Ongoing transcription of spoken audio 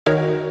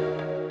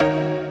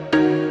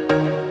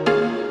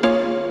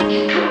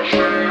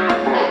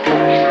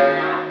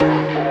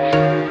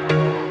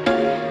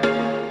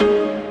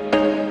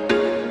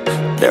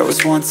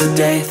was once a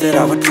day that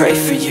I would pray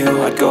for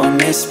you. I'd go and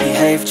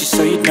misbehave just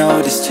so you'd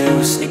notice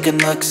too. Sneaking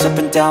looks up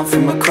and down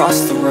from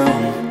across the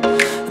room.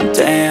 And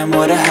damn,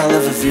 what a hell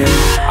of a view.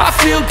 I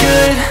feel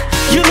good,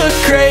 you look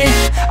great,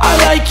 I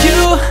like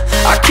you,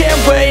 I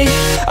can't wait.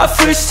 A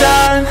first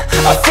time,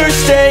 a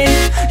first date,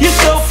 you're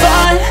so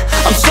fine,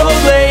 I'm so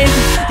late.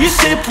 You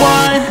sip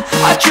wine,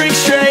 I drink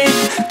straight,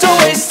 don't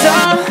waste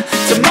time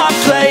to my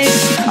place.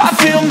 I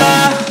feel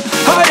my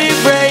heart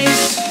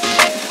erase,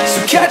 so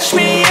catch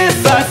me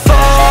if I fall.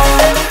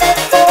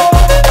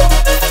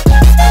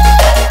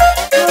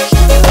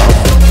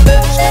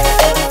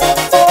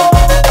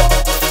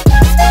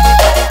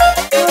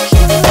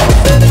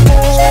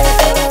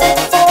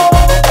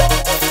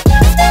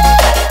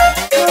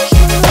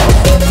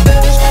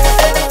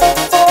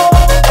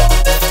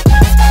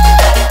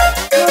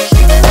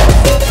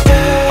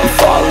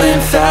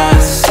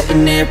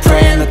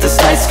 Praying that this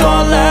night's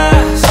gonna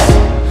last.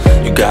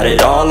 You got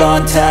it all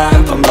on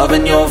tap, I'm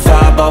loving your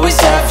vibe, always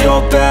have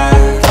your back.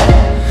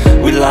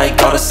 We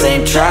like all the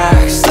same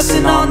tracks,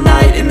 listen all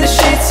night in the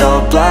sheets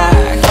all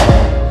black.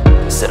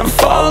 Said I'm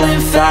falling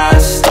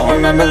fast, don't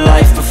remember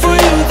life before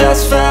you,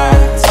 that's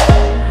fact.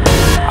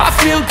 I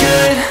feel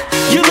good,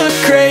 you look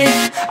great,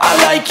 I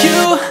like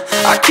you,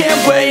 I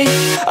can't wait.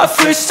 A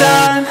first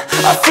time,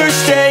 a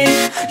first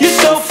date, you're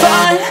so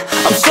fine,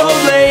 I'm so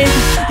late.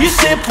 You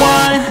sip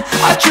wine,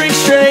 I drink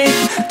straight,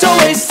 don't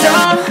waste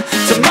time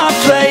to my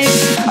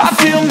place. I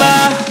feel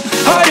my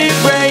heart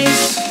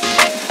erase,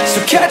 so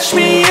catch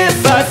me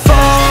if I fall.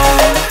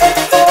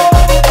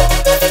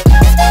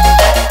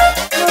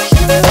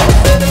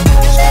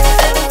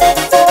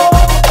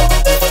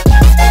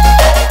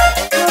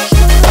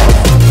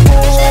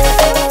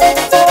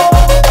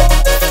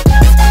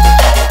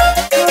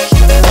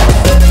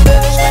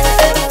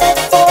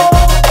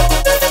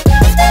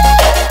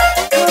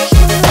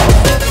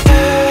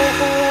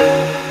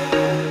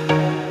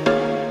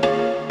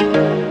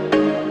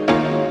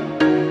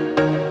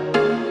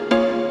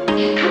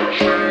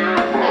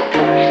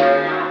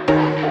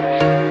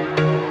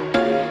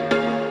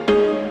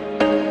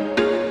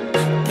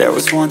 There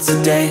was once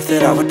a day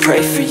that I would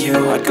pray for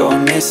you. I'd go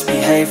and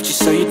misbehave just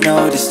so you'd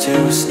notice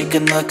too.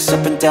 Sneaking looks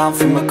up and down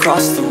from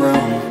across the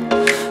room.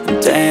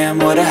 And damn,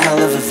 what a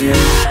hell of a view.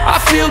 I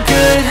feel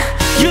good,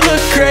 you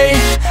look great,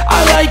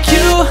 I like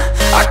you,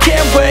 I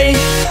can't wait.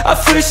 A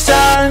first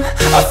time,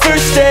 a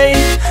first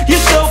date,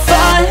 you're so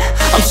fine,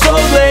 I'm so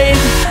late.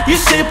 You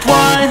sip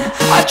wine,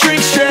 I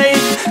drink straight,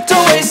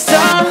 don't waste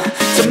time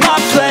to my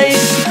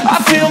place.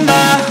 I feel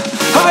my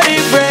heart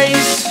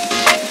erase,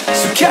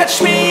 so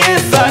catch me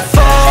if I fall.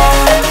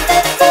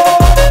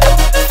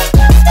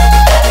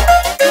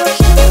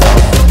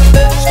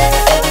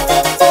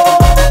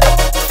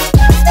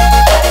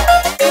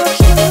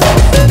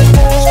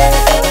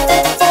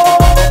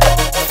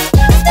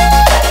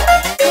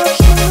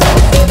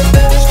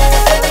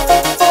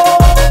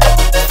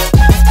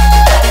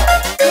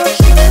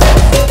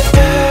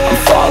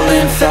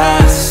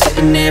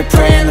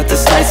 Praying that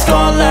this night's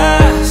gonna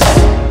last.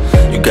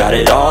 You got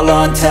it all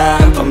on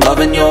tap, I'm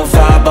loving your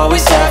vibe,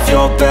 always have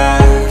your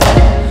back.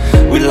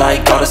 We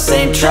like all the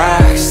same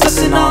tracks,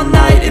 listen all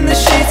night in the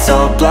sheets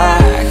all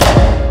black.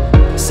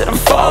 Said I'm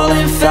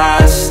falling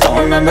fast, don't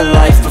remember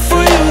life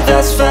before you,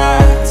 that's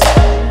fact.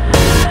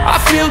 I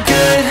feel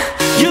good,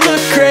 you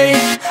look great,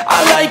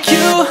 I like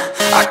you,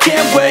 I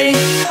can't wait.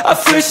 A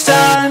first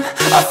time,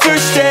 a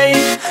first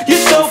date,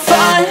 you're so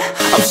fine,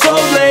 I'm so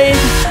late.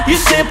 You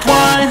sip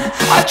wine,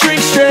 I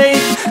drink straight,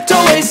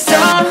 don't waste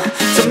time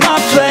to my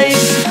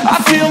place.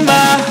 I feel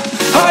my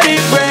heart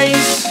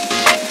erase,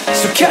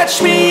 so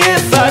catch me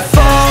if I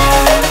fall.